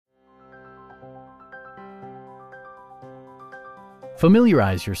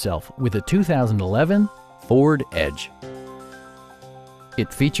Familiarize yourself with the 2011 Ford Edge.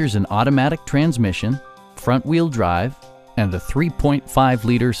 It features an automatic transmission, front-wheel drive, and a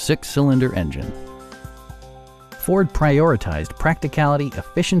 3.5-liter six-cylinder engine. Ford prioritized practicality,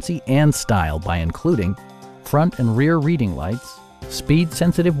 efficiency, and style by including front and rear reading lights,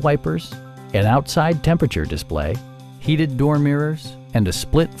 speed-sensitive wipers, an outside temperature display, heated door mirrors, and a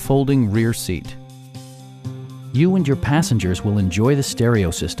split folding rear seat. You and your passengers will enjoy the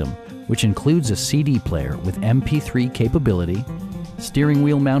stereo system, which includes a CD player with MP3 capability, steering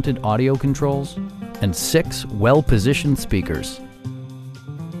wheel mounted audio controls, and 6 well-positioned speakers.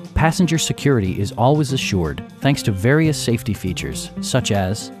 Passenger security is always assured thanks to various safety features such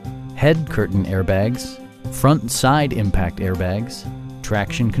as head curtain airbags, front and side impact airbags,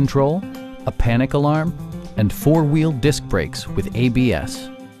 traction control, a panic alarm, and 4-wheel disc brakes with ABS.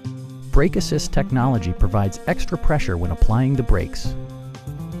 Brake Assist technology provides extra pressure when applying the brakes.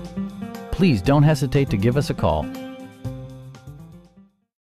 Please don't hesitate to give us a call.